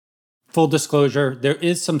Full disclosure, there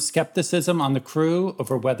is some skepticism on the crew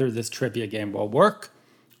over whether this trivia game will work.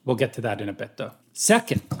 We'll get to that in a bit, though.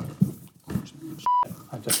 Second,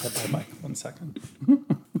 I just hit my mic. 1 second.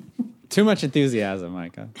 Too much enthusiasm,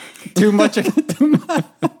 Micah. Too much.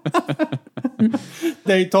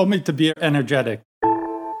 They told me to be energetic.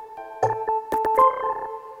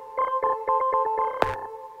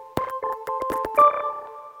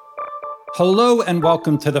 Hello and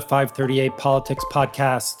welcome to the 538 Politics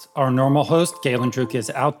Podcast. Our normal host, Galen Druk, is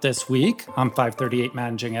out this week. I'm 538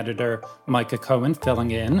 Managing Editor Micah Cohen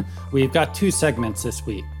filling in. We've got two segments this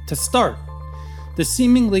week. To start, the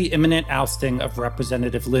seemingly imminent ousting of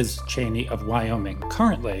Representative Liz Cheney of Wyoming,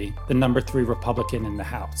 currently the number 3 Republican in the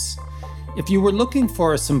House. If you were looking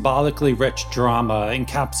for a symbolically rich drama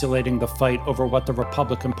encapsulating the fight over what the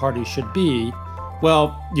Republican Party should be,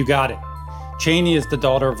 well, you got it. Cheney is the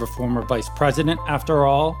daughter of a former vice president, after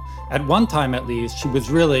all. At one time, at least, she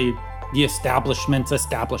was really the establishment's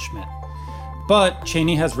establishment. But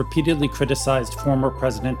Cheney has repeatedly criticized former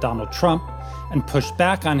President Donald Trump and pushed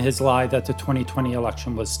back on his lie that the 2020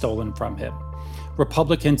 election was stolen from him.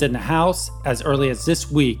 Republicans in the House, as early as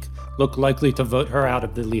this week, look likely to vote her out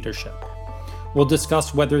of the leadership. We'll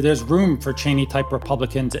discuss whether there's room for Cheney-type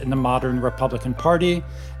Republicans in the modern Republican Party,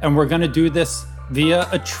 and we're going to do this via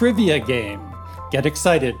a trivia game. Get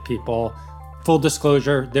excited, people. Full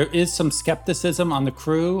disclosure, there is some skepticism on the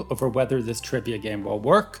crew over whether this trivia game will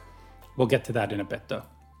work. We'll get to that in a bit, though.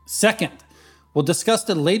 Second, we'll discuss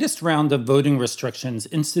the latest round of voting restrictions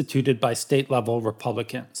instituted by state-level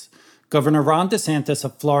Republicans. Governor Ron DeSantis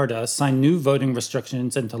of Florida signed new voting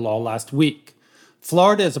restrictions into law last week.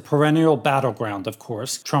 Florida is a perennial battleground, of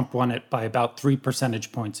course. Trump won it by about 3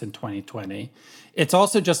 percentage points in 2020. It's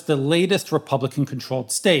also just the latest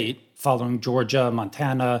Republican-controlled state, following Georgia,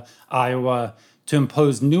 Montana, Iowa, to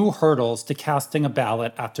impose new hurdles to casting a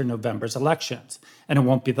ballot after November's elections. And it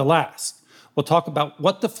won't be the last. We'll talk about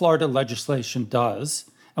what the Florida legislation does,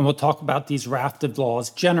 and we'll talk about these raft of laws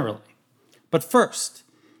generally. But first,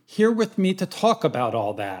 here with me to talk about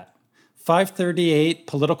all that, 538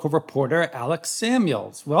 political reporter Alex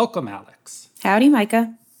Samuels. Welcome, Alex. Howdy,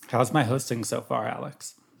 Micah. How's my hosting so far,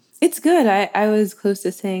 Alex? It's good. I was close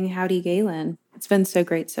to saying howdy, Galen. It's been so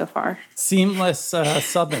great so far. Seamless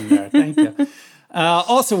subbing there. Thank you.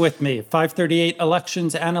 Also with me, 538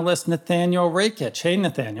 elections analyst Nathaniel Rakich. Hey,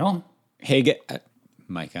 Nathaniel. Hey,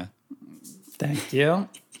 Micah. Thank you.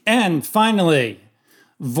 And finally,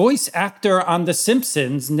 voice actor on The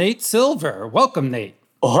Simpsons, Nate Silver. Welcome, Nate.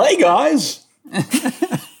 Oh, hey, guys.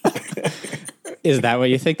 Is that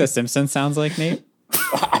what you think The Simpsons sounds like, Nate?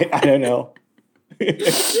 I don't know.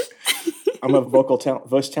 I'm a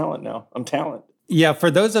voice talent now. I'm talent. Yeah,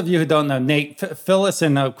 for those of you who don't know, Nate, fill us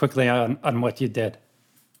in quickly on what you did.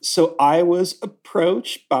 So I was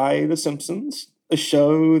approached by The Simpsons, a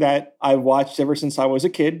show that I watched ever since I was a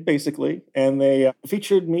kid, basically. And they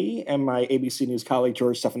featured me and my ABC News colleague,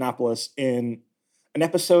 George Stephanopoulos, in an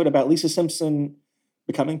episode about Lisa Simpson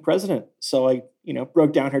becoming president. So I,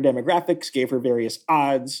 broke down her demographics, gave her various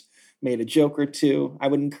odds, made a joke or two. I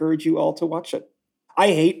would encourage you all to watch it. I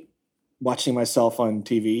hate watching myself on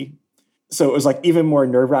TV. So it was like even more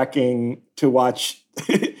nerve-wracking to watch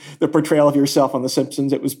the portrayal of yourself on The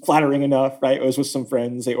Simpsons. It was flattering enough, right? It was with some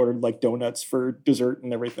friends. They ordered like donuts for dessert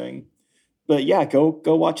and everything. But yeah, go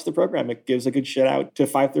watch the program. It gives a good shout out to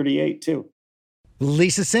 538 too.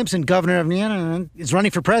 Lisa Simpson, governor of Indiana, is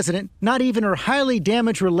running for president. Not even her highly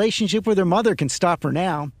damaged relationship with her mother can stop her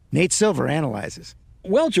now. Nate Silver analyzes.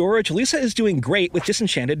 Well, George, Lisa is doing great with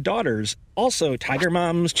disenchanted daughters. Also, tiger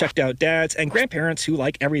moms, checked out dads, and grandparents who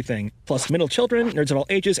like everything. Plus middle children, nerds of all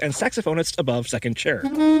ages, and saxophonists above second chair.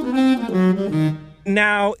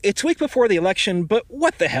 Now, it's week before the election, but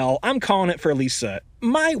what the hell? I'm calling it for Lisa.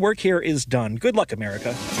 My work here is done. Good luck,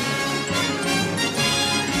 America.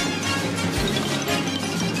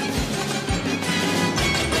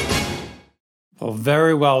 Well,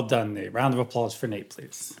 very well done, Nate. Round of applause for Nate,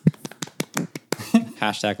 please.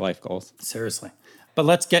 Hashtag life goals. Seriously. But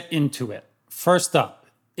let's get into it. First up,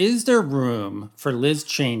 is there room for Liz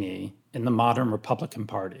Cheney in the modern Republican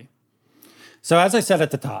Party? So as I said at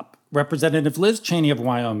the top, Representative Liz Cheney of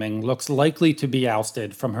Wyoming looks likely to be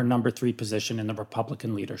ousted from her number 3 position in the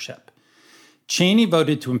Republican leadership. Cheney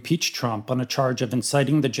voted to impeach Trump on a charge of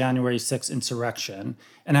inciting the January 6th insurrection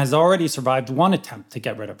and has already survived one attempt to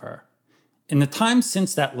get rid of her. In the time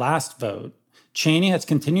since that last vote, Cheney has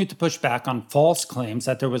continued to push back on false claims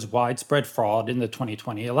that there was widespread fraud in the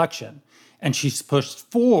 2020 election, and she's pushed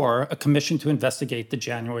for a commission to investigate the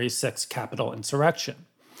January 6th Capitol insurrection.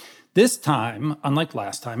 This time, unlike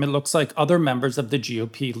last time, it looks like other members of the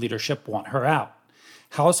GOP leadership want her out.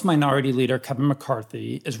 House Minority Leader Kevin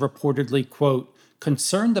McCarthy is reportedly, quote,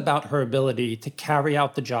 concerned about her ability to carry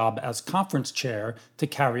out the job as conference chair to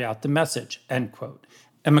carry out the message, end quote.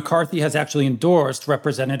 And McCarthy has actually endorsed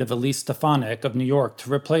Representative Elise Stefanik of New York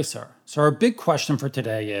to replace her. So our big question for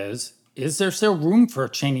today is there still room for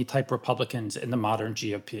Cheney-type Republicans in the modern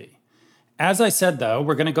GOP? As I said, though,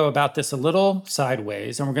 we're going to go about this a little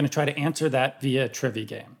sideways, and we're going to try to answer that via a trivia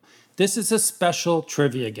game. This is a special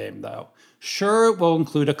trivia game, though. Sure, it will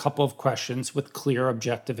include a couple of questions with clear,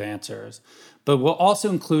 objective answers, but we'll also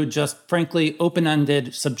include just, frankly,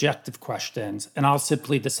 open-ended, subjective questions, and I'll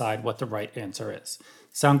simply decide what the right answer is.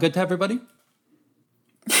 Sound good to everybody?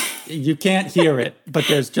 You can't hear it, but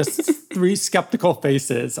there's just 3 skeptical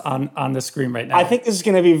faces on the screen right now. I think this is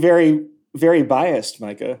going to be very, very biased,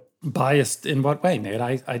 Micah. Biased in what way, Nate?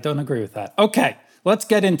 I don't agree with that. Okay, let's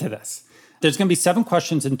get into this. There's going to be 7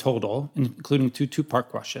 questions in total, including 2 two-part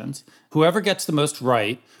questions. Whoever gets the most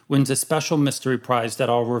right wins a special mystery prize that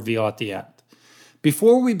I'll reveal at the end.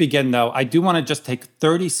 Before we begin, though, I do want to just take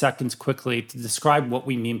 30 seconds quickly to describe what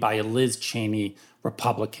we mean by a Liz Cheney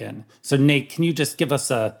Republican. So, Nate, can you just give us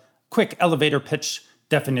a quick elevator pitch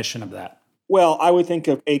definition of that? Well, I would think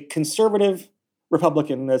of a conservative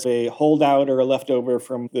Republican as a holdout or a leftover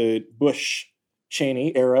from the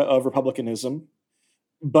Bush-Cheney era of Republicanism,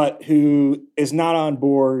 but who is not on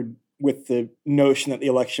board with the notion that the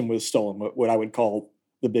election was stolen, what I would call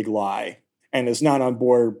the big lie, and is not on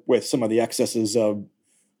board with some of the excesses of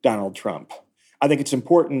Donald Trump. I think it's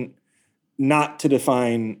important not to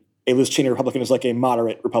define a Liz Cheney Republican as like a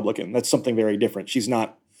moderate Republican. That's something very different. She's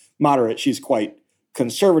not moderate. She's quite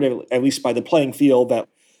conservative, at least by the playing field that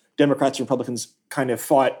Democrats and Republicans kind of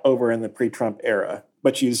fought over in the pre-Trump era.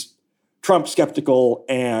 But she's Trump skeptical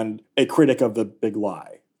and a critic of the big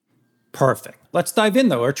lie. Perfect. Let's dive in,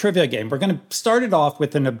 though, our trivia game. We're going to start it off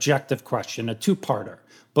with an objective question, a 2-parter.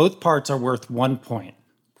 Both parts are worth 1 point.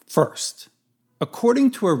 First,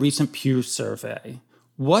 according to a recent Pew survey,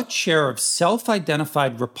 what share of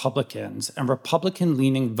self-identified Republicans and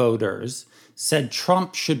Republican-leaning voters said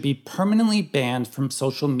Trump should be permanently banned from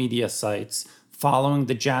social media sites following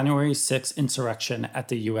the January 6th insurrection at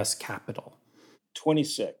the U.S. Capitol?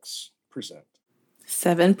 26%.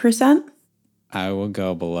 7%? I will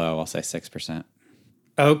go below. I'll say 6%.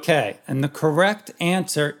 Okay, and the correct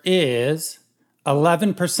answer is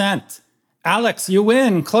 11%. Alex, you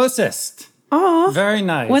win. Closest. Aw. Very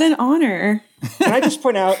nice. What an honor. Can I just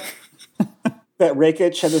point out that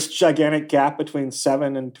Rakich had this gigantic gap between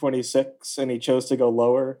 7 and 26, and he chose to go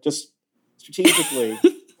lower, just strategically.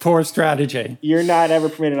 Poor strategy. You're not ever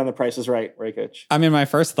permitted on The Price is Right, Rakich. I mean, my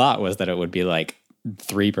first thought was that it would be like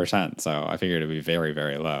 3%, so I figured it would be very,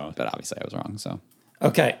 very low, but obviously I was wrong, so.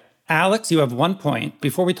 Okay, Alex, you have 1 point.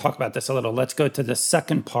 Before we talk about this a little, let's go to the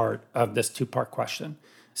second part of this 2-part question.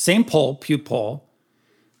 Same poll, Pew poll,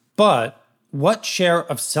 but what share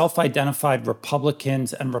of self-identified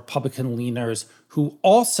Republicans and Republican leaners who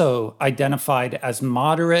also identified as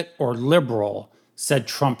moderate or liberal said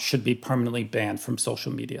Trump should be permanently banned from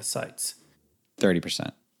social media sites?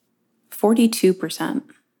 30%. 42%.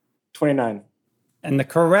 29. And the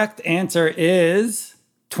correct answer is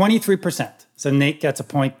 23%. So Nate gets a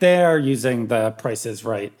point there using the Price is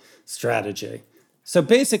Right strategy. So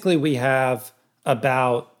basically we have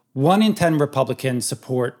about 1 in 10 Republicans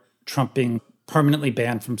support Trump being permanently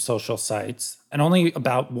banned from social sites, and only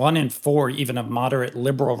about 1 in 4 even of moderate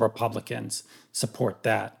liberal Republicans support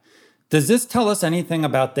that. Does this tell us anything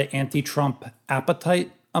about the anti-Trump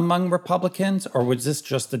appetite among Republicans, or was this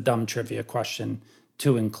just a dumb trivia question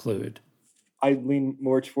to include? I lean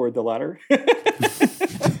more toward the latter.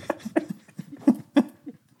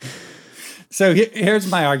 So here's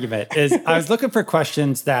my argument, is I was looking for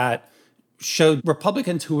questions that showed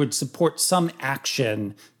Republicans who would support some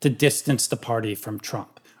action to distance the party from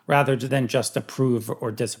Trump, rather than just approve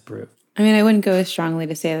or disapprove. I mean, I wouldn't go as strongly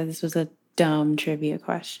to say that this was a dumb trivia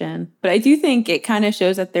question, but I do think it kind of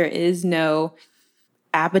shows that there is no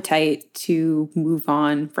appetite to move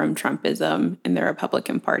on from Trumpism in the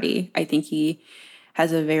Republican Party. I think he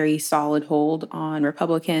has a very solid hold on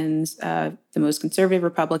Republicans, the most conservative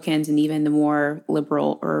Republicans, and even the more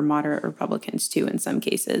liberal or moderate Republicans too in some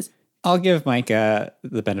cases. I'll give Micah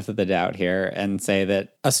the benefit of the doubt here and say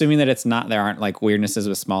that, assuming that there aren't like weirdnesses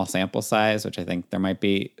with small sample size, which I think there might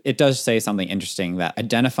be, it does say something interesting that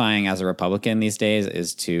identifying as a Republican these days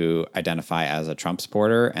is to identify as a Trump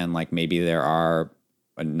supporter. And like maybe there are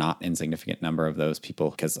a not insignificant number of those people,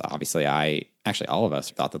 because obviously all of us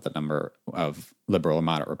thought that the number of liberal and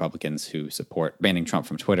moderate Republicans who support banning Trump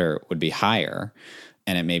from Twitter would be higher.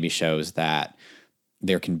 And it maybe shows that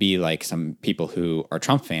there can be like some people who are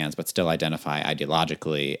Trump fans but still identify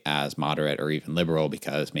ideologically as moderate or even liberal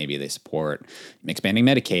because maybe they support expanding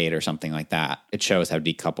Medicaid or something like that. It shows how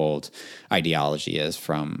decoupled ideology is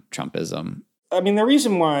from Trumpism. I mean, the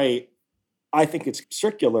reason why I think it's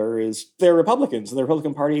circular is they're Republicans, and the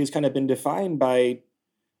Republican Party has kind of been defined by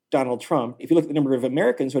Donald Trump. If you look at the number of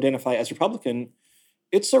Americans who identify as Republican,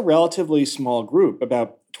 it's a relatively small group,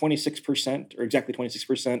 about 26%, or exactly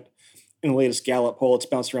 26%. In the latest Gallup poll, it's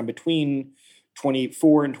bounced around between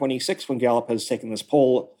 24 and 26 when Gallup has taken this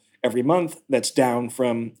poll every month. That's down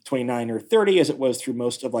from 29 or 30 as it was through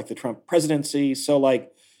most of like the Trump presidency. So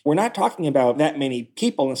like, we're not talking about that many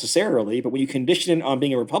people necessarily, but when you condition it on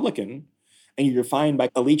being a Republican and you're defined by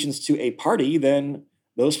allegiance to a party, then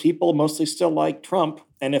those people mostly still like Trump.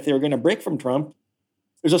 And if they were going to break from Trump,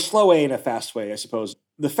 there's a slow way and a fast way, I suppose.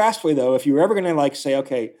 The fast way, though, if you were ever going to like say,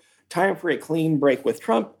 okay, time for a clean break with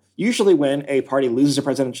Trump, usually when a party loses a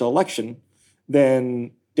presidential election,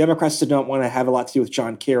 then Democrats don't want to have a lot to do with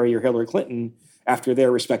John Kerry or Hillary Clinton after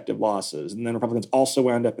their respective losses. And then Republicans also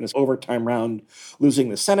wound up in this overtime round losing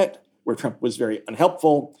the Senate, where Trump was very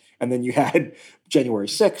unhelpful. And then you had January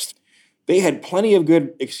 6th. They had plenty of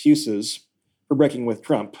good excuses for breaking with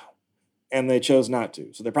Trump, and they chose not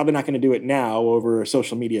to. So they're probably not going to do it now over a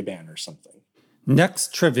social media ban or something.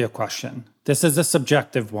 Next trivia question. This is a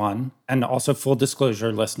subjective one, and also full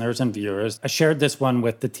disclosure, listeners and viewers, I shared this one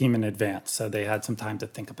with the team in advance, so they had some time to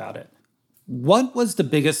think about it. What was the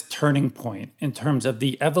biggest turning point in terms of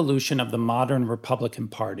the evolution of the modern Republican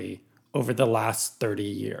Party over the last 30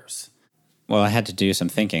 years? Well, I had to do some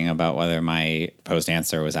thinking about whether my proposed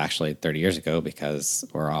answer was actually 30 years ago because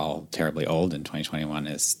we're all terribly old and 2021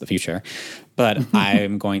 is the future. But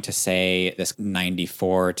I'm going to say this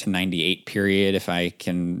 94 to 98 period, if I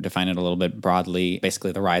can define it a little bit broadly,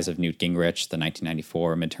 basically the rise of Newt Gingrich, the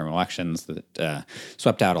 1994 midterm elections that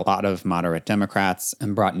swept out a lot of moderate Democrats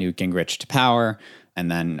and brought Newt Gingrich to power.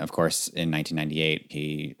 And then, of course, in 1998,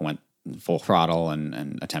 he went full throttle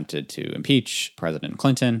and attempted to impeach President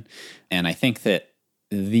Clinton. And I think that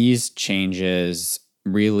these changes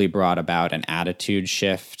really brought about an attitude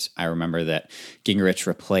shift. I remember that Gingrich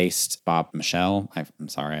replaced Bob Michel. I'm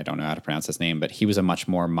sorry, I don't know how to pronounce his name, but he was a much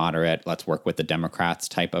more moderate, let's work with the Democrats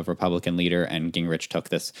type of Republican leader. And Gingrich took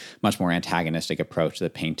this much more antagonistic approach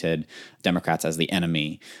that painted Democrats as the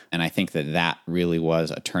enemy. And I think that that really was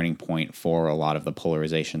a turning point for a lot of the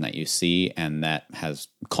polarization that you see, and that has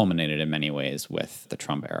culminated in many ways with the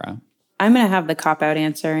Trump era. I'm going to have the cop-out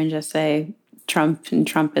answer and just say Trump and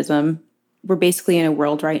Trumpism. We're basically in a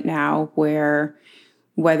world right now where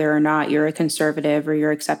whether or not you're a conservative or you're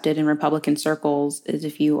accepted in Republican circles is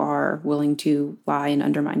if you are willing to lie and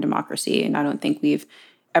undermine democracy. And I don't think we've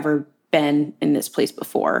ever been in this place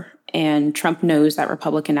before. And Trump knows that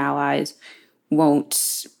Republican allies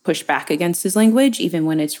won't push back against his language, even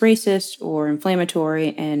when it's racist or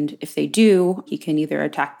inflammatory. And if they do, he can either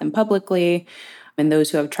attack them publicly, and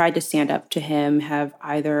those who have tried to stand up to him have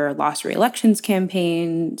either lost re-elections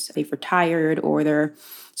campaigns, they've retired, or they're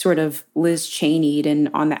sort of Liz Cheney'd and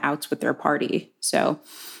on the outs with their party. So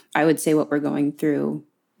I would say what we're going through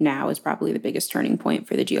now is probably the biggest turning point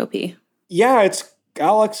for the GOP. Yeah,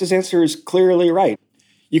 Alex's answer is clearly right.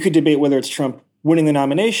 You could debate whether it's Trump winning the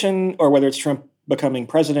nomination or whether it's Trump becoming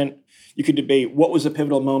president. You could debate what was a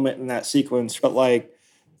pivotal moment in that sequence, but like,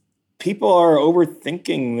 people are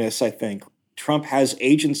overthinking this, I think. Trump has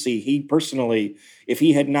agency. He personally, if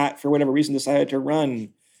he had not, for whatever reason, decided to run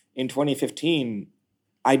in 2015,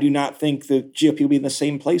 I do not think the GOP would be in the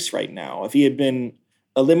same place right now. If he had been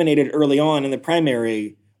eliminated early on in the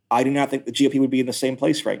primary, I do not think the GOP would be in the same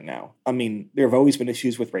place right now. I mean, there have always been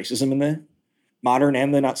issues with racism in the modern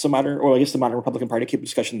and the not so modern, or I guess the modern Republican Party, keep the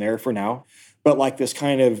discussion there for now. But like this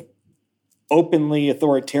kind of openly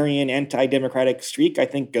authoritarian, anti-democratic streak, I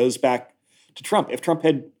think goes back to Trump. If Trump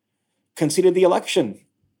had conceded the election,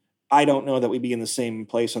 I don't know that we'd be in the same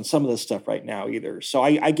place on some of this stuff right now either. So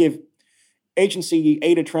I give agency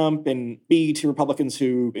A to Trump and B to Republicans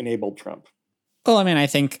who enabled Trump. Well, I mean, I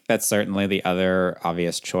think that's certainly the other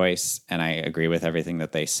obvious choice, and I agree with everything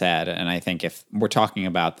that they said. And I think if we're talking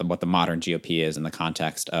about what the modern GOP is in the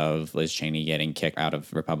context of Liz Cheney getting kicked out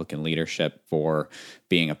of Republican leadership for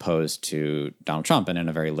being opposed to Donald Trump, and in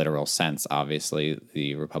a very literal sense, obviously,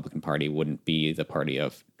 the Republican Party wouldn't be the party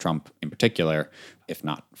of Trump in particular, if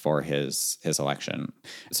not for his election.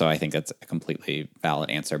 So I think that's a completely valid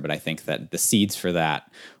answer. But I think that the seeds for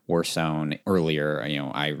that were sown earlier. You know,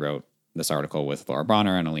 I wrote this article with Laura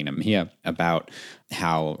Bronner and Alina Mejia about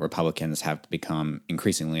how Republicans have become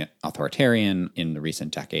increasingly authoritarian in the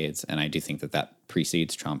recent decades. And I do think that that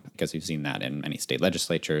precedes Trump because we've seen that in many state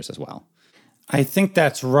legislatures as well. I think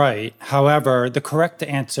that's right. However, the correct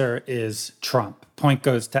answer is Trump. Point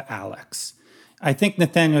goes to Alex. I think,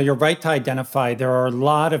 Nathaniel, you're right to identify there are a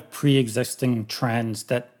lot of pre-existing trends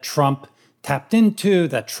that Trump tapped into,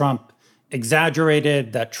 that Trump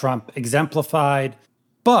exaggerated, that Trump exemplified.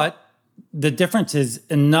 But the difference is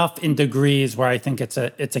enough in degrees where I think it's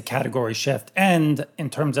a category shift. And in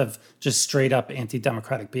terms of just straight up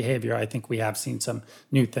anti-democratic behavior, I think we have seen some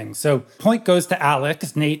new things. So point goes to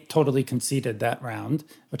Alex. Nate totally conceded that round,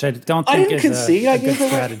 which I don't think is a good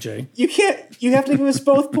strategy. You have to give us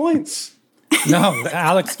both points. No,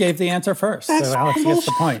 Alex gave the answer first. So Alex gets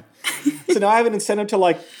the point. So now I have an incentive to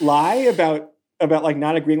lie about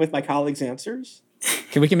not agreeing with my colleagues' answers?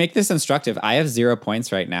 We can make this instructive. I have 0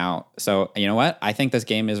 points right now. So you know what? I think this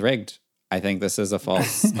game is rigged. I think this is a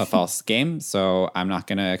false game. So I'm not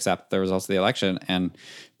going to accept the results of the election. And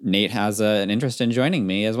Nate has an interest in joining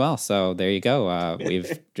me as well. So there you go.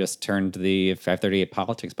 We've just turned the 538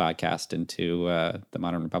 Politics podcast into the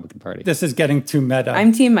Modern Republican Party. This is getting too meta.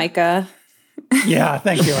 I'm Team Micah. Yeah,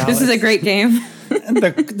 thank you, Alex. This is a great game.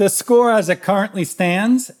 The score as it currently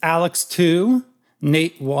stands, Alex 2,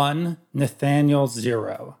 Nate 1, Nathaniel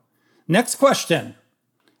 0. Next question.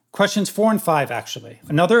 Questions 4 and 5, actually.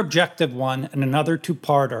 Another objective one and another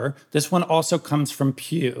two-parter. This one also comes from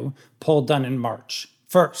Pew, poll done in March.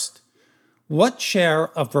 First, what share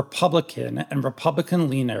of Republican and Republican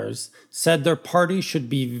leaners said their party should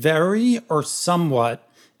be very or somewhat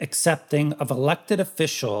accepting of elected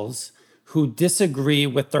officials who disagree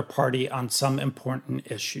with their party on some important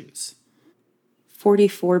issues?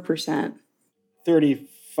 44%.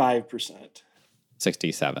 35%.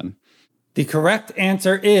 67. The correct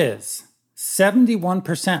answer is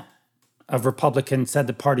 71% of Republicans said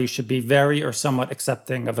the party should be very or somewhat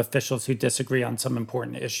accepting of officials who disagree on some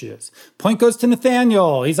important issues. Point goes to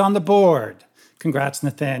Nathaniel. He's on the board. Congrats,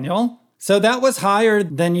 Nathaniel. So that was higher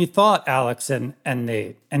than you thought, Alex and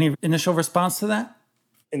Nate. Any initial response to that?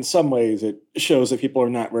 In some ways, it shows that people are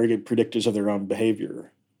not very good predictors of their own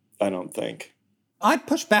behavior, I don't think. I'd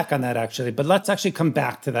push back on that, actually, but let's actually come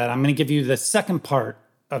back to that. I'm going to give you the second part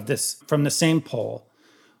of this from the same poll.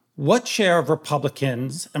 What share of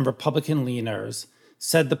Republicans and Republican leaners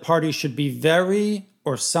said the party should be very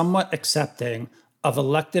or somewhat accepting of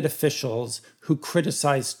elected officials who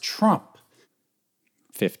criticize Trump?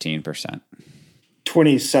 15%.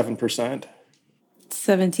 27%.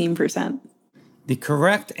 17%. The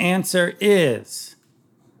correct answer is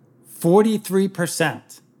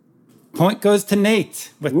 43%. Point goes to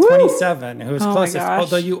Nate with 27, who was closest.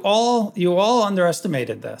 Although you all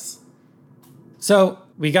underestimated this. So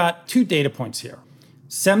we got 2 data points here.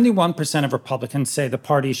 71% of Republicans say the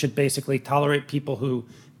party should basically tolerate people who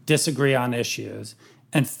disagree on issues,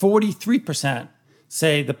 and 43%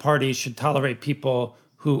 say the party should tolerate people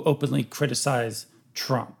who openly criticize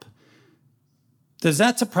Trump. Does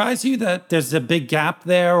that surprise you that there's a big gap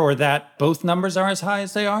there, or that both numbers are as high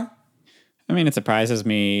as they are? I mean, it surprises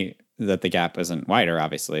me that the gap isn't wider.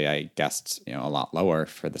 Obviously, I guessed, a lot lower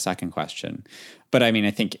for the second question. But I mean,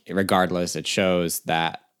 I think regardless, it shows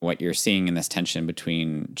that what you're seeing in this tension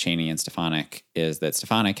between Cheney and Stefanik is that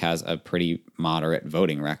Stefanik has a pretty moderate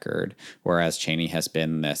voting record, whereas Cheney has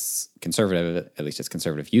been this conservative, at least as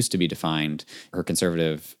conservative used to be defined. Her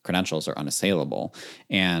conservative credentials are unassailable.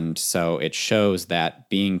 And so it shows that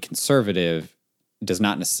being conservative does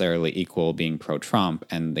not necessarily equal being pro-Trump,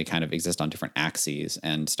 and they kind of exist on different axes.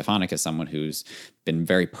 And Stefanik is someone who's been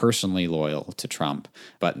very personally loyal to Trump,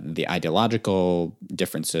 but the ideological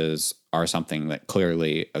differences are something that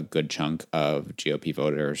clearly a good chunk of GOP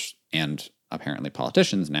voters and apparently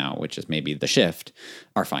politicians now, which is maybe the shift,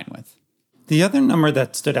 are fine with. The other number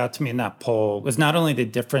that stood out to me in that poll was not only the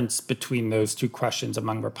difference between those two questions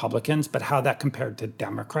among Republicans, but how that compared to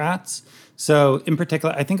Democrats. So in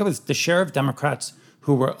particular, I think it was the share of Democrats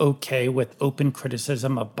who were okay with open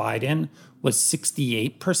criticism of Biden was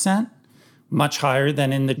 68%, much higher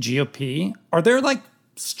than in the GOP. Are there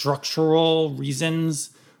structural reasons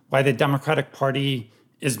why the Democratic Party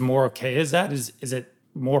is more okay as that? Is it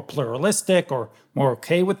more pluralistic or more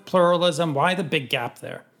okay with pluralism? Why the big gap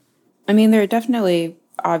there? I mean, there are definitely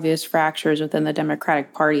obvious fractures within the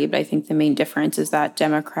Democratic Party, but I think the main difference is that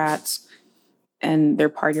Democrats and their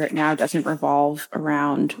party right now doesn't revolve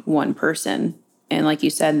around one person. And like you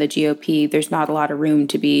said, in the GOP, there's not a lot of room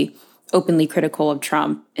to be openly critical of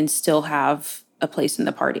Trump and still have a place in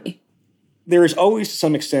the party. There has always, to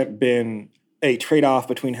some extent, been a trade-off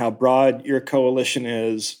between how broad your coalition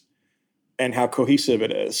is and how cohesive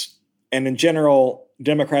it is. And in general,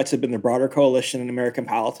 Democrats have been the broader coalition in American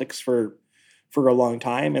politics for a long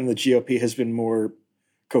time, and the GOP has been more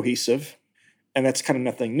cohesive. And that's kind of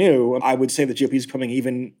nothing new. I would say the GOP is becoming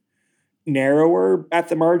even narrower at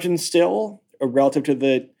the margin still, relative to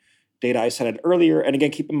the data I cited earlier. And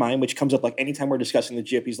again, keep in mind, which comes up like anytime we're discussing the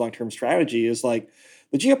GOP's long-term strategy, is like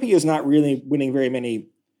the GOP is not really winning very many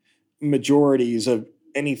majorities of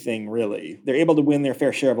anything, really. They're able to win their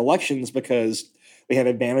fair share of elections because they have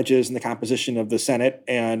advantages in the composition of the Senate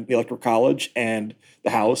and the Electoral College and the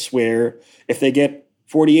House, where if they get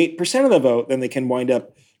 48% of the vote, then they can wind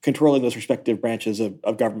up controlling those respective branches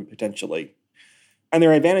of government potentially. And there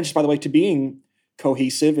are advantages, by the way, to being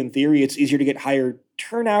cohesive. In theory, it's easier to get higher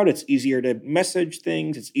turnout. It's easier to message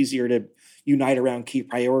things. It's easier to unite around key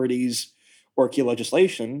priorities or key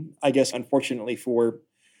legislation. I guess, unfortunately for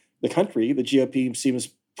the country, the GOP seems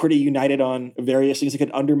pretty united on various things that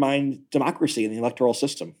could undermine democracy in the electoral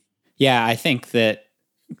system. Yeah, I think that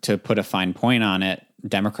to put a fine point on it,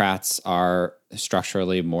 Democrats are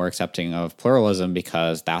structurally more accepting of pluralism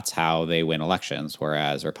because that's how they win elections,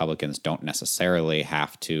 whereas Republicans don't necessarily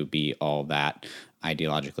have to be all that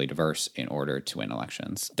ideologically diverse in order to win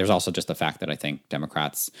elections. There's also just the fact that I think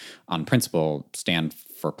Democrats, on principle, stand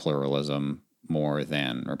for pluralism more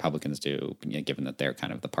than Republicans do, given that they're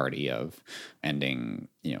kind of the party of ending,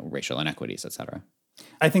 racial inequities, et cetera.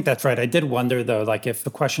 I think that's right. I did wonder, though, like if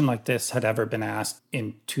a question like this had ever been asked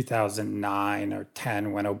in 2009 or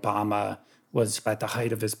 10 when Obama was at the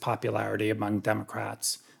height of his popularity among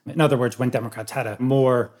Democrats. In other words, when Democrats had a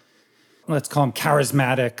more, let's call him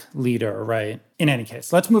charismatic leader, right? In any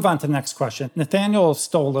case, let's move on to the next question. Nathaniel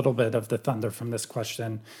stole a little bit of the thunder from this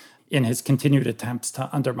question in his continued attempts to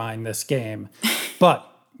undermine this game, but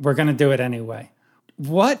we're going to do it anyway.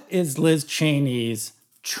 What is Liz Cheney's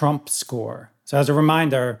Trump score? So as a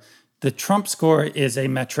reminder, the Trump score is a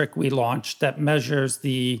metric we launched that measures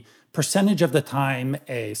the percentage of the time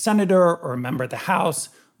a senator or a member of the House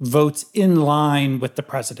votes in line with the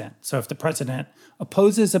president. So if the president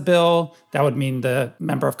opposes a bill, that would mean the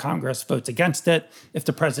member of Congress votes against it. If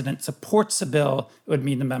the president supports a bill, it would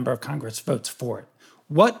mean the member of Congress votes for it.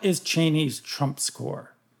 What is Cheney's Trump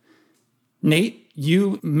score? Nate,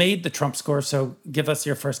 you made the Trump score, so give us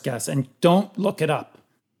your first guess. And don't look it up.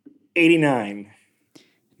 89.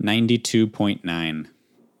 92.9.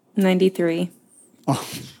 93. Oh.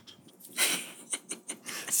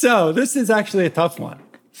 So this is actually a tough one.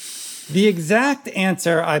 The exact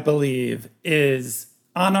answer, I believe, is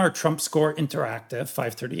on our Trump Score Interactive,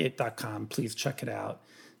 538.com. Please check it out.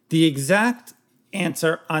 The exact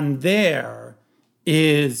answer on there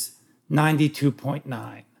is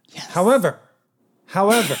 92.9. Yes. However,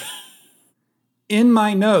 in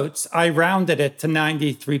my notes, I rounded it to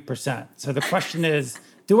 93%. So the question is,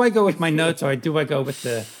 do I go with my notes or do I go with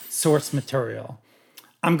the source material?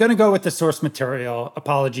 I'm going to go with the source material.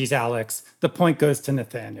 Apologies, Alex. The point goes to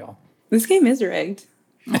Nathaniel. This game is rigged.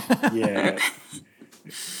 Yeah.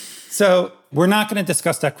 So we're not going to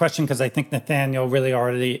discuss that question because I think Nathaniel really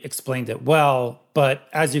already explained it well. But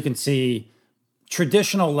as you can see,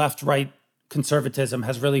 traditional left-right conservatism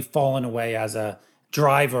has really fallen away as a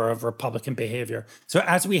driver of Republican behavior. So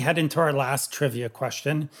as we head into our last trivia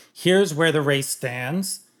question, here's where the race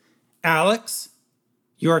stands. Alex,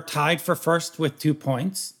 you're tied for first with 2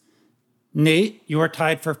 points. Nate, you are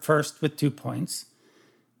tied for first with 2 points.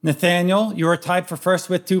 Nathaniel, you are tied for first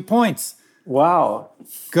with 2 points. Wow.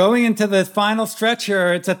 Going into the final stretch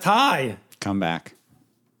here, it's a tie. Comeback.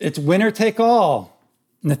 It's winner take all.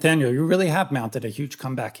 Nathaniel, you really have mounted a huge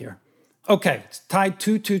comeback here. Okay, it's tied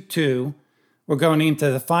 2-2-2. We're going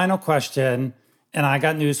into the final question, and I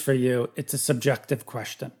got news for you. It's a subjective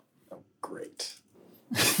question. Oh, great.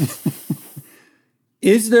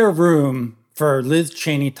 Is there room for Liz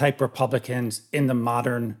Cheney-type Republicans in the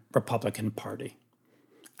modern Republican Party?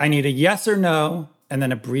 I need a yes or no, and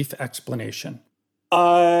then a brief explanation.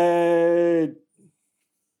 I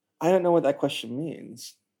don't know what that question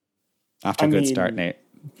means. Off to a good start, Nate.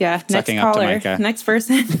 Yeah, Sucking next up to caller, Micah. next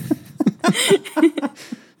person.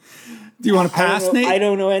 Do you want to pass, Nate? I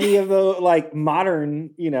don't know any of the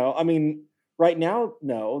modern, right now,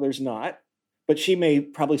 no, there's not. But she may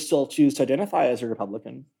probably still choose to identify as a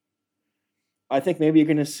Republican. I think maybe you're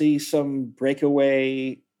going to see some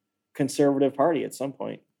breakaway conservative party at some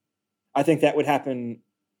point. I think that would happen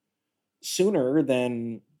sooner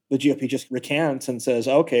than the GOP just recants and says,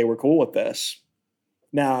 okay, we're cool with this.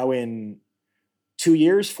 Now in 2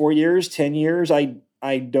 years, 4 years, 10 years,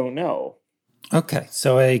 I don't know. Okay,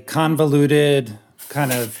 so a convoluted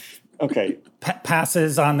kind of okay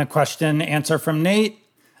passes on the question answer from Nate.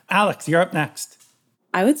 Alex, you're up next.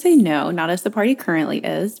 I would say no, not as the party currently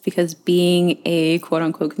is, because being a quote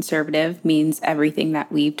unquote conservative means everything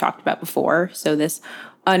that we've talked about before. So this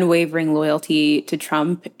unwavering loyalty to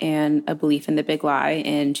Trump and a belief in the big lie,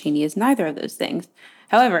 and Cheney is neither of those things.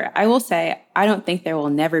 However, I will say I don't think there will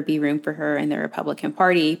never be room for her in the Republican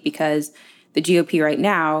Party because the GOP right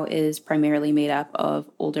now is primarily made up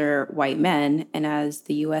of older white men, and as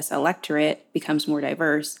the U.S. electorate becomes more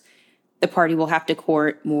diverse, the party will have to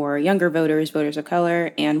court more younger voters, voters of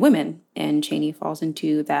color, and women, and Cheney falls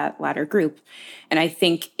into that latter group. And I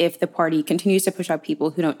think if the party continues to push out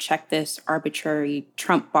people who don't check this arbitrary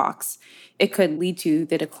Trump box, it could lead to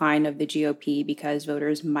the decline of the GOP because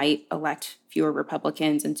voters might elect fewer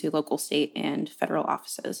Republicans into local, state, and federal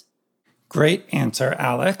offices. Great answer,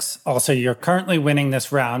 Alex. Also, you're currently winning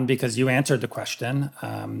this round because you answered the question.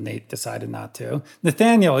 Nate decided not to.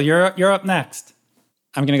 Nathaniel, you're up next.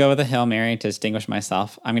 I'm going to go with a Hail Mary to distinguish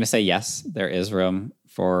myself. I'm going to say yes, there is room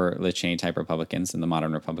for Liz Cheney-type Republicans in the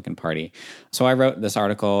modern Republican Party. So I wrote this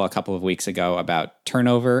article a couple of weeks ago about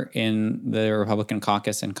turnover in the Republican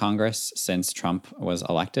caucus in Congress since Trump was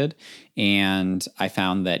elected. And I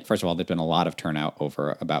found that, first of all, there's been a lot of turnout.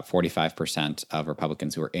 Over about 45% of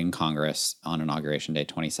Republicans who were in Congress on Inauguration Day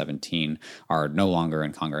 2017 are no longer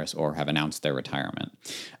in Congress or have announced their retirement.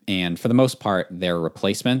 And for the most part, their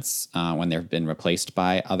replacements, when they've been replaced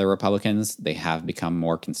by other Republicans, they have become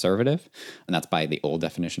more conservative. And that's by the old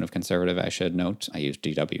definition of conservative, I should note. I used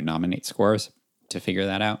DW nominate scores to figure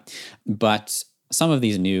that out. But some of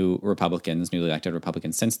these new Republicans, newly elected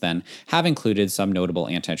Republicans since then, have included some notable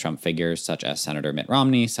anti-Trump figures, such as Senator Mitt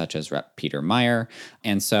Romney, such as Rep. Peter Meijer.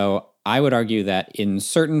 And so I would argue that in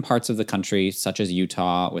certain parts of the country, such as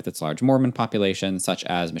Utah with its large Mormon population, such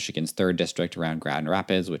as Michigan's 3rd district around Grand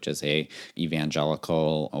Rapids, which is a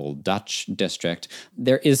evangelical Old Dutch district,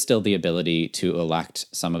 there is still the ability to elect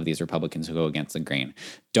some of these Republicans who go against the grain.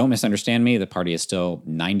 Don't misunderstand me. The party is still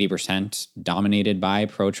 90% dominated by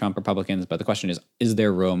pro-Trump Republicans. But the question is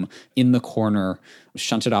there room in the corner,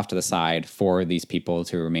 shunted off to the side, for these people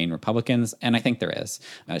to remain Republicans? And I think there is.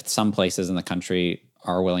 Some places in the country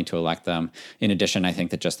are willing to elect them. In addition, I think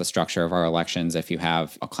that just the structure of our elections, if you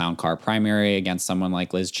have a clown car primary against someone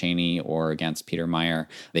like Liz Cheney or against Peter Meijer,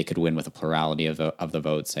 they could win with a plurality of the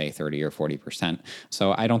vote, say 30 or 40%.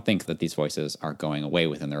 So I don't think that these voices are going away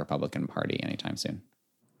within the Republican Party anytime soon.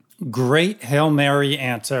 Great Hail Mary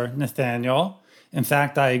answer, Nathaniel. In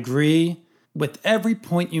fact, I agree with every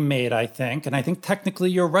point you made, I think. And I think technically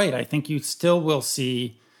you're right. I think you still will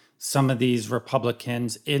see some of these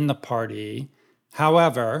Republicans in the party.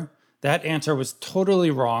 However, that answer was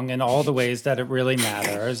totally wrong in all the ways that it really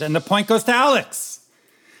matters. And the point goes to Alex.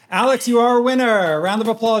 Alex, you are a winner. Round of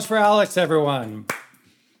applause for Alex, everyone.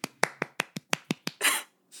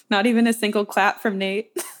 Not even a single clap from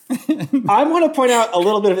Nate. I want to point out a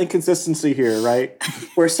little bit of inconsistency here, right?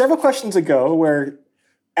 Where several questions ago, where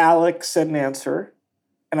Alex said an answer,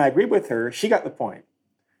 and I agreed with her, she got the point.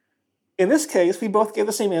 In this case, we both gave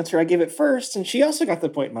the same answer. I gave it first, and she also got the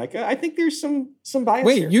point, Micah. I think there's some bias here.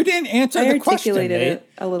 Wait, you didn't answer the question, Nate. It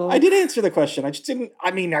a little. I did answer the question. I just didn't,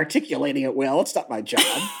 articulating it well. It's not my job.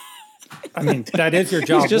 I mean, that is your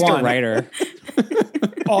job. He's just a writer.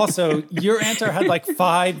 Also, your answer had like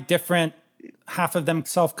 5 different, half of them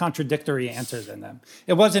self-contradictory answers in them.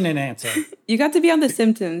 It wasn't an answer. You got to be on The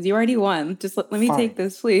Simpsons. You already won. Just let me take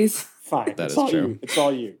this, please. Fine. That it's is all true. You. It's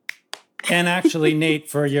all you. And actually, Nate,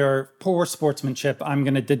 for your poor sportsmanship, I'm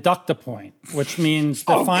going to deduct a point, which means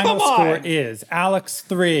the final score is Alex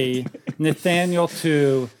 3, Nathaniel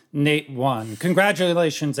 2, Nate 1.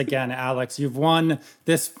 Congratulations again, Alex. You've won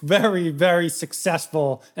this very, very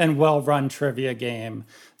successful and well-run trivia game.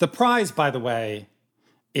 The prize, by the way,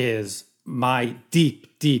 is my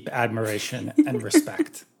deep, deep admiration and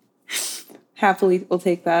respect. Happily, we'll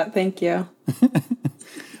take that. Thank you.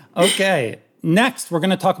 Okay. Next, we're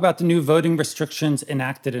going to talk about the new voting restrictions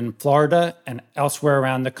enacted in Florida and elsewhere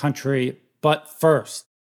around the country. But first.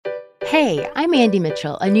 Hey, I'm Andy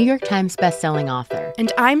Mitchell, a New York Times bestselling author.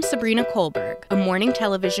 And I'm Sabrina Kohlberg, a morning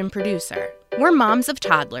television producer. We're moms of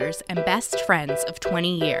toddlers and best friends of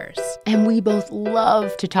 20 years. And we both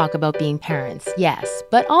love to talk about being parents, yes,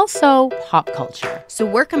 but also pop culture. So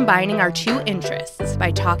we're combining our 2 interests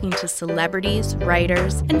by talking to celebrities,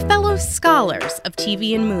 writers, and fellow scholars of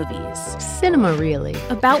TV and movies. Cinema, really.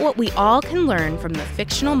 About what we all can learn from the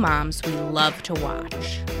fictional moms we love to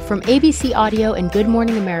watch. From ABC Audio and Good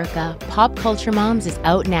Morning America, Pop Culture Moms is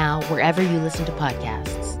out now wherever you listen to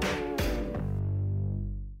podcasts.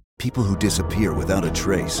 People who disappear without a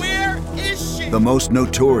trace. Where is she? The most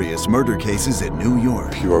notorious murder cases in New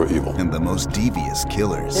York. Pure evil. And the most devious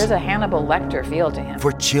killers. There's a Hannibal Lecter feel to him.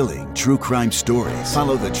 For chilling true crime stories,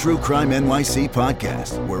 follow the True Crime NYC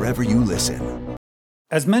podcast wherever you listen.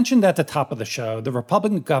 As mentioned at the top of the show, the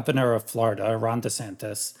Republican governor of Florida, Ron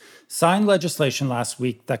DeSantis, signed legislation last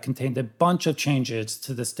week that contained a bunch of changes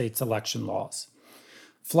to the state's election laws.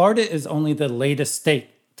 Florida is only the latest state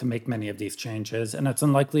to make many of these changes, and it's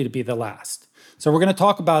unlikely to be the last. So we're going to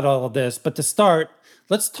talk about all of this, but to start,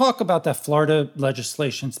 let's talk about that Florida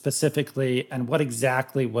legislation specifically and what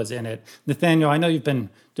exactly was in it. Nathaniel, I know you've been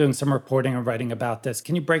doing some reporting and writing about this.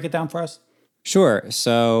 Can you break it down for us? Sure.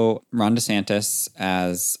 So Ron DeSantis,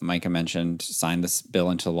 as Micah mentioned, signed this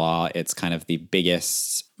bill into law. It's kind of the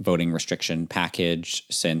biggest voting restriction package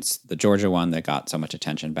since the Georgia one that got so much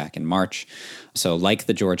attention back in March. So like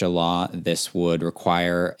the Georgia law, this would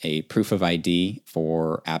require a proof of ID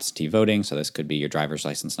for absentee voting. So this could be your driver's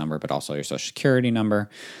license number, but also your social security number.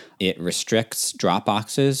 It restricts drop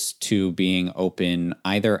boxes to being open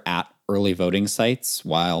either at early voting sites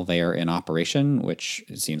while they are in operation, which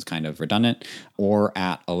seems kind of redundant, or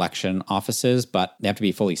at election offices, but they have to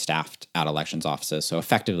be fully staffed at elections offices. So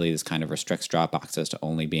effectively, this kind of restricts drop boxes to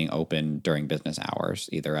only being open during business hours,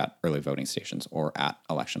 either at early voting stations or at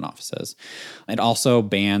election offices. It also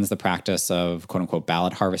bans the practice of quote unquote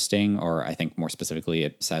ballot harvesting, or I think more specifically,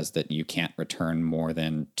 it says that you can't return more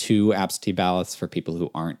than 2 absentee ballots for people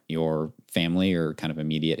who aren't your family or kind of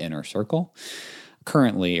immediate inner circle.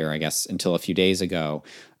 Currently, or I guess until a few days ago,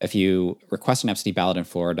 if you request an absentee ballot in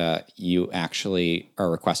Florida, you actually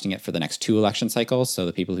are requesting it for the next 2 election cycles. So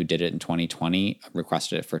the people who did it in 2020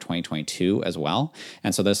 requested it for 2022 as well.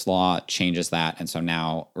 And so this law changes that. And so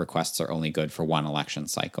now requests are only good for 1 election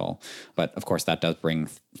cycle. But of course, that does bring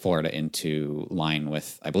Florida into line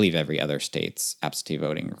with, I believe, every other state's absentee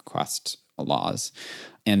voting request laws.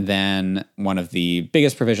 And then one of the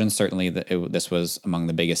biggest provisions, certainly this was among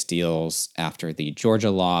the biggest deals after the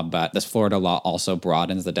Georgia law, but this Florida law also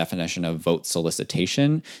broadens the definition of vote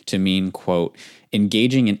solicitation to mean, quote,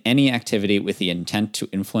 engaging in any activity with the intent to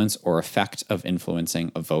influence or effect of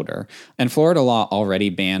influencing a voter. And Florida law already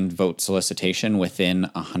banned vote solicitation within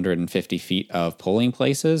 150 feet of polling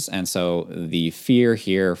places. And so the fear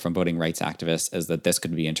here from voting rights activists is that this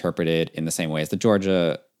could be interpreted in the same way as the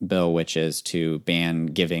Georgia bill, which is to ban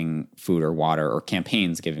giving food or water, or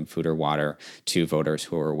campaigns giving food or water to voters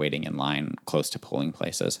who are waiting in line close to polling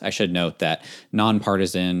places. I should note that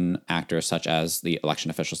nonpartisan actors such as the election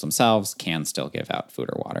officials themselves can still give out food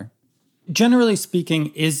or water. Generally speaking,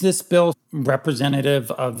 is this bill representative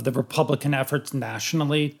of the Republican efforts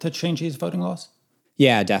nationally to change these voting laws?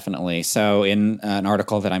 Yeah, definitely. So in an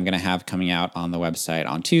article that I'm going to have coming out on the website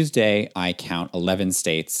on Tuesday, I count 11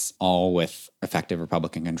 states, all with effective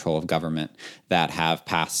Republican control of government, that have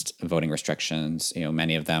passed voting restrictions. You know,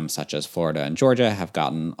 many of them, such as Florida and Georgia, have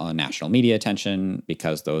gotten national media attention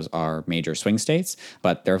because those are major swing states.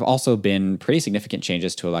 But there have also been pretty significant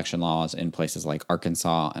changes to election laws in places like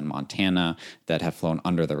Arkansas and Montana that have flown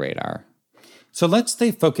under the radar. So let's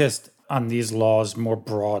stay focused on these laws more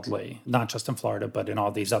broadly, not just in Florida, but in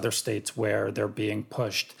all these other states where they're being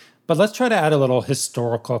pushed. But let's try to add a little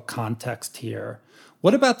historical context here.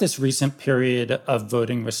 What about this recent period of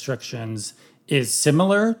voting restrictions is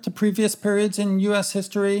similar to previous periods in U.S.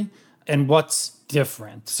 history? And what's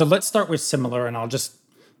different? So let's start with similar, and I'll just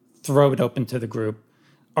throw it open to the group.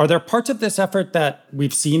 Are there parts of this effort that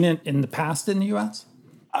we've seen in the past in the U.S.?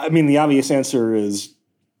 I mean, the obvious answer is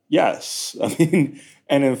yes.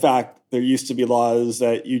 And in fact, there used to be laws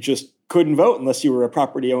that you just couldn't vote unless you were a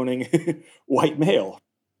property-owning white male.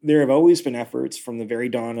 There have always been efforts from the very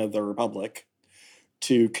dawn of the Republic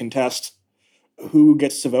to contest who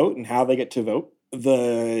gets to vote and how they get to vote.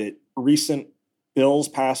 The recent bills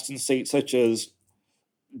passed in states such as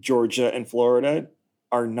Georgia and Florida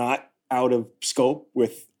are not out of scope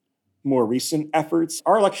with more recent efforts.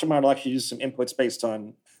 Our election model actually uses some inputs based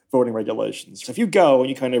on voting regulations. So if you go and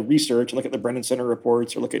you kind of research and look at the Brennan Center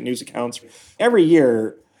reports or look at news accounts, every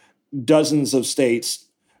year, dozens of states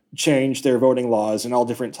change their voting laws in all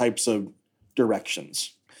different types of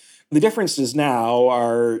directions. The differences now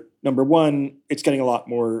are, number one, it's getting a lot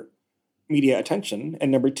more media attention.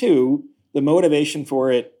 And number two, the motivation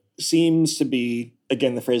for it seems to be,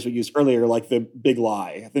 again, the phrase we used earlier, like the big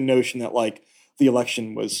lie, the notion that like the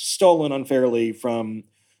election was stolen unfairly from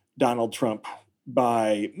Donald Trump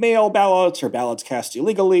by mail ballots or ballots cast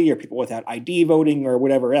illegally or people without ID voting or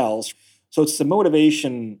whatever else. So it's the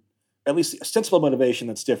motivation, at least the ostensible motivation,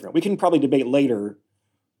 that's different. We can probably debate later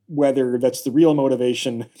whether that's the real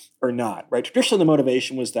motivation or not, right? Traditionally, the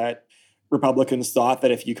motivation was that Republicans thought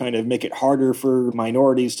that if you kind of make it harder for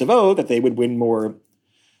minorities to vote, that they would win more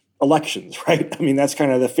elections, right? I mean, that's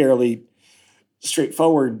kind of the fairly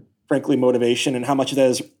straightforward, frankly, motivation, and how much of that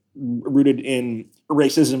is rooted in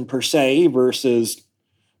racism per se versus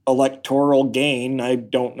electoral gain, I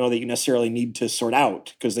don't know that you necessarily need to sort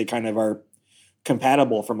out because they kind of are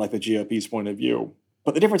compatible from like the GOP's point of view.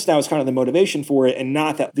 But the difference now is kind of the motivation for it, and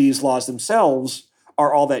not that these laws themselves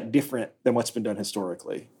are all that different than what's been done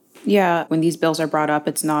historically. Yeah, when these bills are brought up,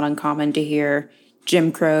 it's not uncommon to hear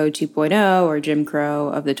Jim Crow 2.0 or Jim Crow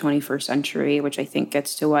of the 21st century, which I think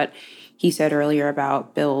gets to what he said earlier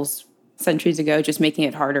about bills centuries ago, just making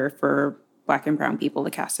it harder for Black and brown people to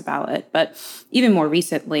cast a ballot. But even more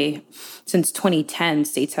recently, since 2010,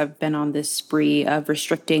 states have been on this spree of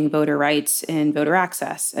restricting voter rights and voter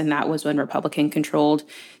access. And that was when Republican-controlled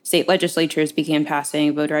state legislatures began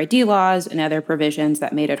passing voter ID laws and other provisions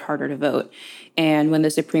that made it harder to vote. And when the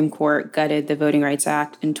Supreme Court gutted the Voting Rights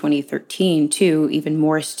Act in 2013, too, even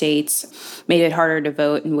more states made it harder to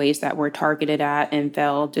vote in ways that were targeted at and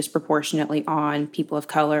fell disproportionately on people of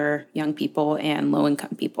color, young people, and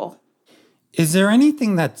low-income people. Is there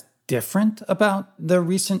anything that's different about the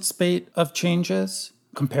recent spate of changes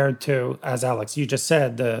compared to, as Alex, you just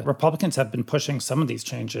said, the Republicans have been pushing some of these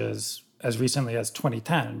changes as recently as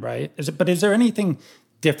 2010, right? But is there anything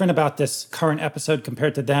different about this current episode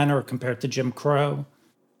compared to then or compared to Jim Crow?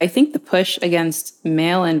 I think the push against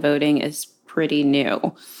mail-in voting is pretty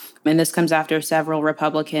new. And this comes after several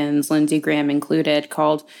Republicans, Lindsey Graham included,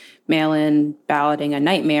 called mail-in balloting a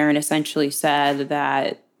nightmare and essentially said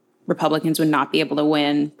that Republicans would not be able to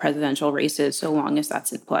win presidential races so long as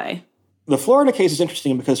that's in play. The Florida case is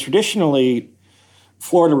interesting because traditionally,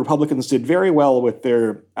 Florida Republicans did very well with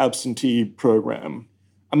their absentee program.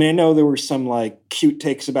 I mean, I know there were some like cute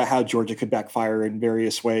takes about how Georgia could backfire in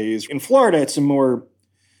various ways. In Florida, it's a more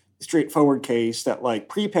straightforward case that like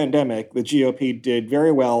pre-pandemic, the GOP did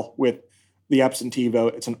very well with the absentee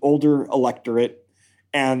vote. It's an older electorate.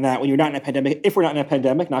 And that when you're not in a pandemic, if we're not in a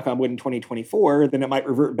pandemic, knock on wood, in 2024, then it might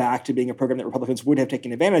revert back to being a program that Republicans would have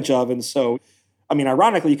taken advantage of. And so, I mean,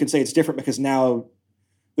 ironically, you could say it's different because now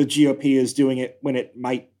the GOP is doing it when it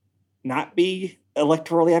might not be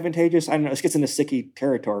electorally advantageous. I don't know, this gets into sticky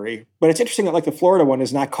territory. But it's interesting that like the Florida one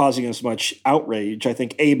is not causing as much outrage. I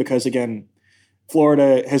think, A, because again,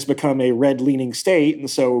 Florida has become a red-leaning state. And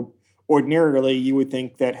so ordinarily you would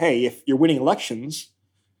think that, hey, if you're winning elections,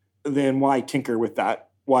 then why tinker with that?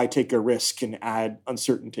 Why take a risk and add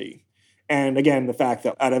uncertainty? And again, the fact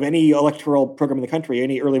that out of any electoral program in the country,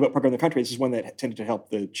 any early vote program in the country, this is one that tended to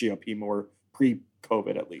help the GOP more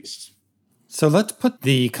pre-COVID at least. So let's put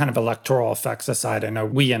the kind of electoral effects aside. I know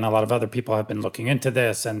we and a lot of other people have been looking into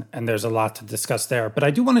this, and there's a lot to discuss there. But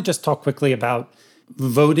I do want to just talk quickly about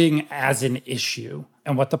voting as an issue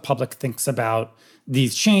and what the public thinks about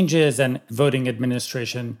these changes and voting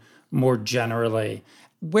administration more generally.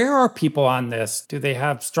 Where are people on this? Do they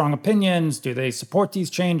have strong opinions? Do they support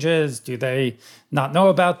these changes? Do they not know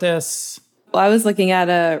about this? Well, I was looking at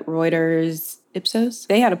a Reuters Ipsos.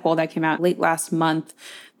 They had a poll that came out late last month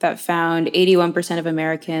that found 81% of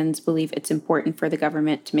Americans believe it's important for the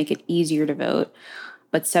government to make it easier to vote.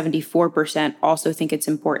 But 74% also think it's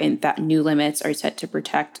important that new limits are set to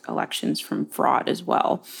protect elections from fraud as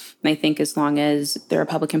well. And I think as long as the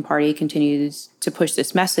Republican Party continues to push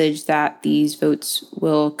this message that these votes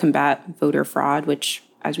will combat voter fraud, which,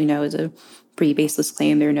 as we know, is a pretty baseless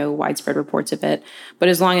claim. There are no widespread reports of it. But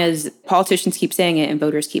as long as politicians keep saying it and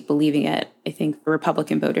voters keep believing it, I think the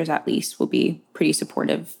Republican voters at least will be pretty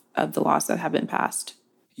supportive of the laws that have been passed.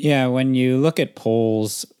 Yeah, when you look at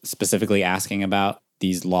polls specifically asking about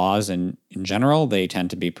these laws in general, they tend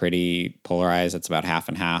to be pretty polarized. It's about half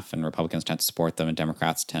and half, and Republicans tend to support them and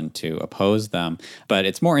Democrats tend to oppose them. But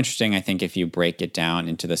it's more interesting, I think, if you break it down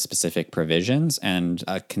into the specific provisions. And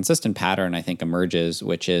a consistent pattern, I think, emerges,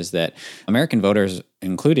 which is that American voters,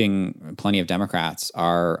 including plenty of Democrats,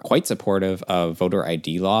 are quite supportive of voter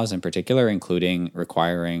ID laws in particular, including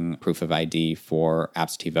requiring proof of ID for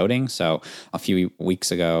absentee voting. So a few weeks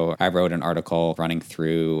ago, I wrote an article running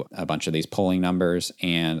through a bunch of these polling numbers,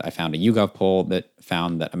 and I found a YouGov poll that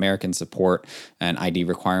found that Americans support an ID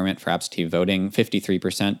requirement for absentee voting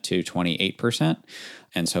 53% to 28%.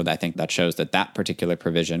 And so I think that shows that that particular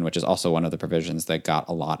provision, which is also one of the provisions that got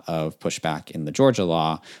a lot of pushback in the Georgia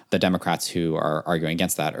law, the Democrats who are arguing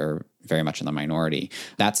against that are very much in the minority.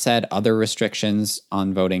 That said, other restrictions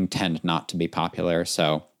on voting tend not to be popular.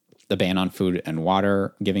 So the ban on food and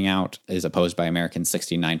water giving out is opposed by Americans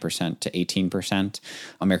 69% to 18%.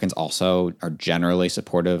 Americans also are generally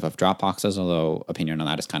supportive of drop boxes, although opinion on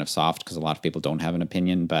that is kind of soft because a lot of people don't have an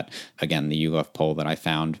opinion. But again, the YouGov poll that I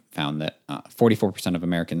found that 44% of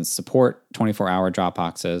Americans support 24-hour drop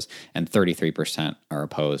boxes, and 33% are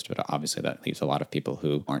opposed. But obviously, that leaves a lot of people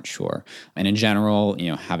who aren't sure. And in general,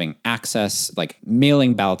 having access, like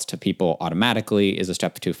mailing ballots to people automatically, is a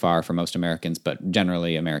step too far for most Americans. But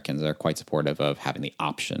generally, Americans are quite supportive of having the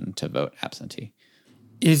option to vote absentee.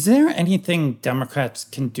 Is there anything Democrats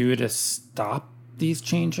can do to stop these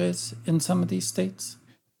changes in some of these states?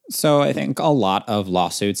 So I think a lot of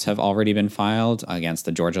lawsuits have already been filed against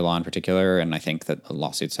the Georgia law in particular, and I think that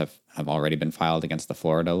lawsuits have already been filed against the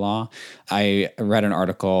Florida law. I read an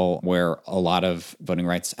article where a lot of voting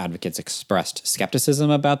rights advocates expressed skepticism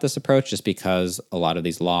about this approach just because a lot of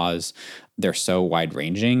these laws, they're so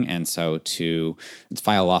wide-ranging, and so to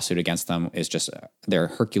file a lawsuit against them is just, they're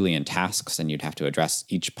Herculean tasks, and you'd have to address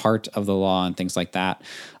each part of the law and things like that.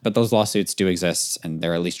 But those lawsuits do exist, and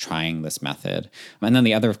they're at least trying this method. And then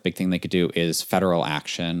the other big thing they could do is federal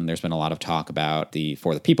action. There's been a lot of talk about the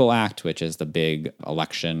For the People Act, which is the big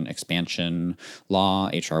election expansion law,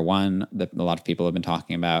 H.R. 1, that a lot of people have been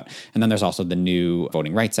talking about. And then there's also the new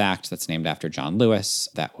Voting Rights Act that's named after John Lewis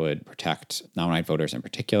that would protect non-white voters in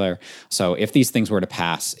particular. So if these things were to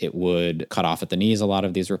pass, it would cut off at the knees a lot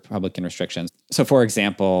of these Republican restrictions. So for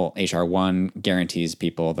example, H.R. 1 guarantees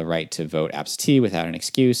people the right to vote absentee without an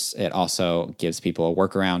excuse. It also gives people a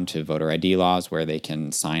workaround to voter ID laws where they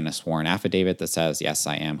can sign a sworn affidavit that says, yes,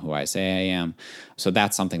 I am who I say I am. So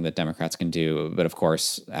that's something that Democrats can do. But of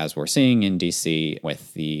course, as we're seeing in D.C.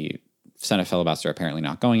 with the Senate filibuster apparently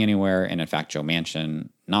not going anywhere, and in fact, Joe Manchin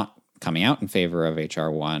not coming out in favor of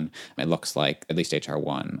H.R. 1, it looks like at least H.R.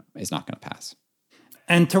 1 is not going to pass.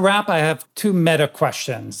 And to wrap, I have two meta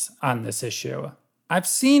questions on this issue. I've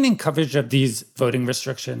seen in coverage of these voting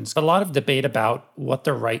restrictions a lot of debate about what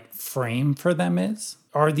the right frame for them is.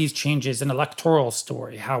 Are these changes an electoral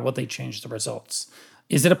story? How will they change the results?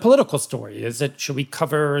 Is it a political story? Should we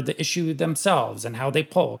cover the issue themselves and how they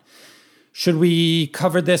poll? Should we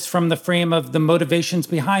cover this from the frame of the motivations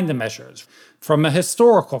behind the measures? From a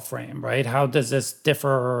historical frame, right? How does this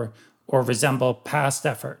differ or resemble past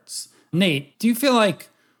efforts? Nate, do you feel like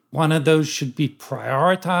one of those should be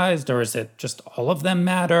prioritized, or is it just all of them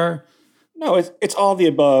matter? No, it's all the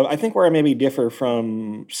above. I think where I maybe differ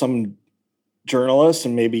from some journalists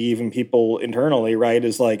and maybe even people internally, right,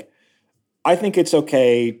 is like, I think it's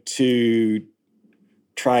okay to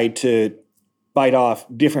try to bite off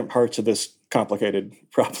different parts of this complicated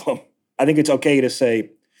problem. I think it's okay to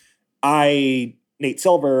say, I, Nate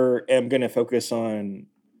Silver, am going to focus on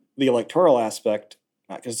the electoral aspect,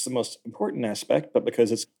 not because it's the most important aspect, but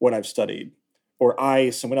because it's what I've studied. Or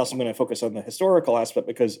someone else, I'm going to focus on the historical aspect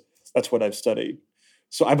because that's what I've studied.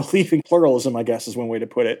 So I believe in pluralism, I guess, is one way to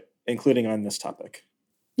put it, including on this topic.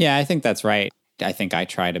 Yeah, I think that's right. I think I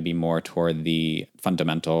try to be more toward the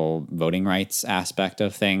fundamental voting rights aspect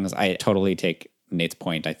of things. I totally take Nate's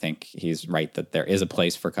point. I think he's right that there is a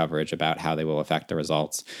place for coverage about how they will affect the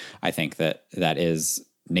results. I think that is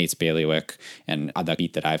Nate's bailiwick, and the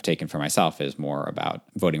beat that I've taken for myself is more about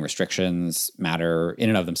voting restrictions matter in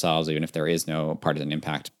and of themselves, even if there is no partisan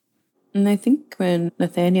impact. And I think when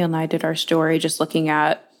Nathaniel and I did our story, just looking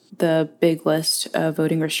at the big list of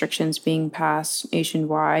voting restrictions being passed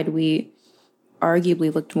nationwide, we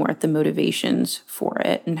arguably looked more at the motivations for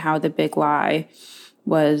it and how the big lie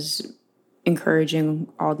was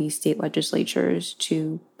encouraging all these state legislatures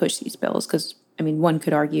to push these bills. Because, I mean, one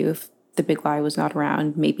could argue if the big lie was not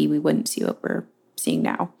around, maybe we wouldn't see what we're seeing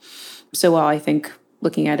now. So while I think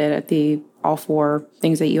looking at it at all four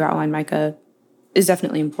things that you outlined, Micah, is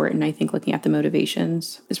definitely important, I think looking at the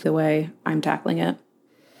motivations is the way I'm tackling it.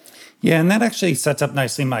 Yeah, and that actually sets up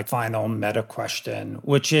nicely my final meta question,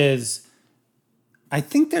 which is, I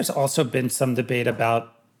think there's also been some debate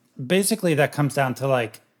about, basically that comes down to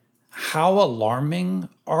like, how alarming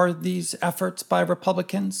are these efforts by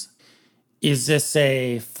Republicans? Is this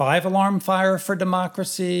a 5-alarm fire for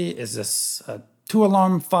democracy? Is this a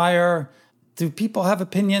 2-alarm fire? Do people have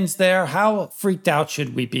opinions there? How freaked out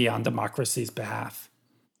should we be on democracy's behalf?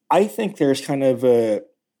 I think there's kind of a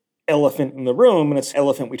elephant in the room, and it's the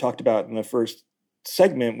elephant we talked about in the first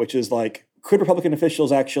segment, which is like, could Republican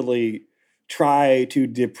officials actually try to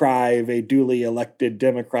deprive a duly elected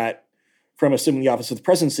Democrat from assuming the office of the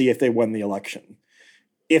presidency if they won the election?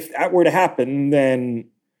 If that were to happen, then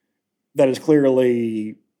that is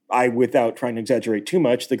clearly, without trying to exaggerate too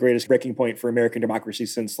much, the greatest breaking point for American democracy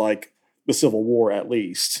since like the Civil War, at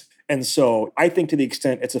least. And so I think to the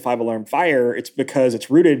extent it's a 5-alarm fire, it's because it's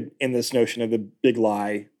rooted in this notion of the big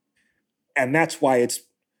lie. And that's why it's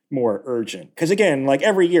more urgent. Because again, like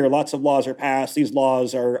every year, lots of laws are passed. These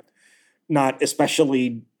laws are not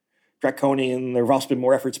especially draconian. There have also been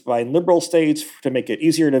more efforts by liberal states to make it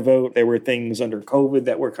easier to vote. There were things under COVID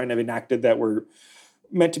that were kind of enacted that were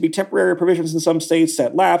meant to be temporary provisions in some states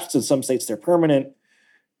that lapsed. In some states, they're permanent.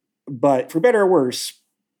 But for better or worse,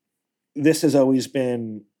 this has always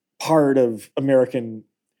been part of American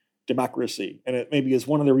democracy. And it maybe is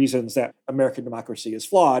one of the reasons that American democracy is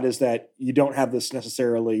flawed, is that you don't have this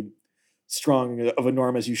necessarily strong of a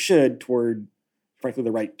norm as you should toward, frankly,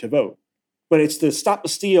 the right to vote. But it's the stop the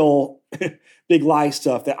steal, big lie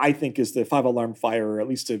stuff that I think is the 5-alarm fire, or at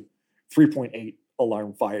least a 3.8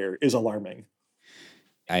 alarm fire, is alarming.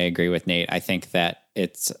 I agree with Nate. I think that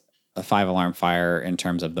it's a 5-alarm fire in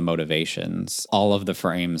terms of the motivations. All of the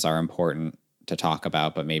frames are important to talk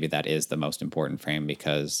about, but maybe that is the most important frame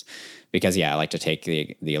because yeah, I like to take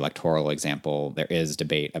the electoral example. There is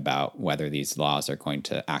debate about whether these laws are going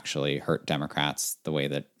to actually hurt Democrats the way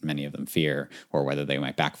that many of them fear, or whether they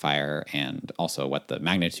might backfire, and also what the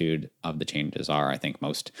magnitude of the changes are. I think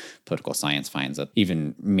most political science finds that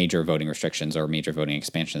even major voting restrictions or major voting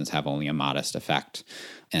expansions have only a modest effect.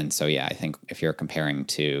 And so, yeah, I think if you're comparing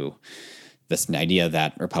to this idea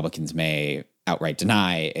that Republicans may outright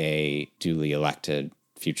deny a duly elected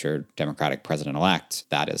future Democratic president-elect,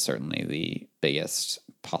 that is certainly the biggest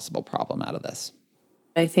possible problem out of this.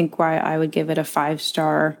 I think why I would give it a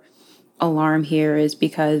 5-star alarm here is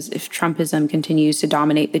because if Trumpism continues to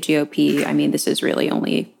dominate the GOP, I mean, this is really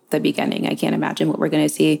only the beginning. I can't imagine what we're going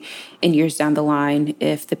to see in years down the line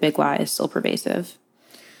if the big lie is still pervasive.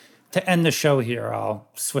 To end the show here, I'll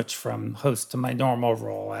switch from host to my normal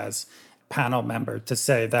role as panel member to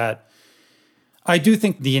say that I do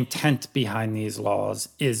think the intent behind these laws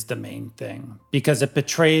is the main thing, because it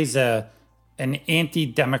betrays an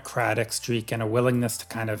anti-democratic streak and a willingness to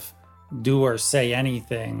kind of do or say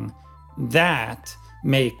anything that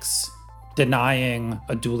makes denying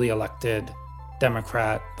a duly elected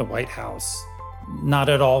Democrat the White House not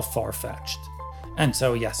at all far-fetched. And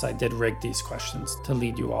so, yes, I did rig these questions to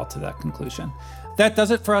lead you all to that conclusion. That does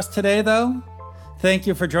it for us today, though. Thank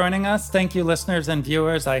you for joining us. Thank you, listeners and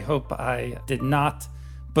viewers. I hope I did not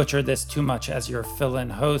butcher this too much as your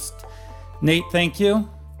fill-in host. Nate, thank you.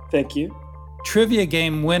 Thank you. Trivia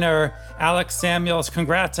game winner, Alex Samuels,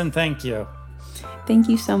 congrats and thank you. Thank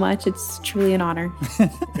you so much. It's truly an honor.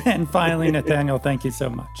 And finally, Nathaniel, thank you so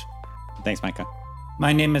much. Thanks, Micah.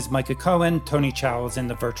 My name is Micah Cohen. Tony Chow is in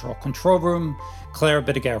the virtual control room. Claire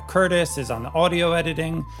Bidegair-Curtis is on the audio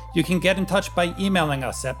editing. You can get in touch by emailing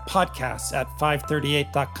us at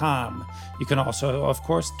podcasts@538.com. You can also, of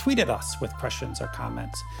course, tweet at us with questions or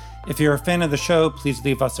comments. If you're a fan of the show, please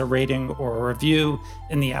leave us a rating or a review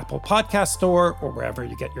in the Apple Podcast Store or wherever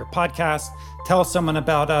you get your podcasts. Tell someone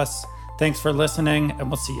about us. Thanks for listening, and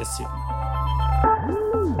we'll see you soon.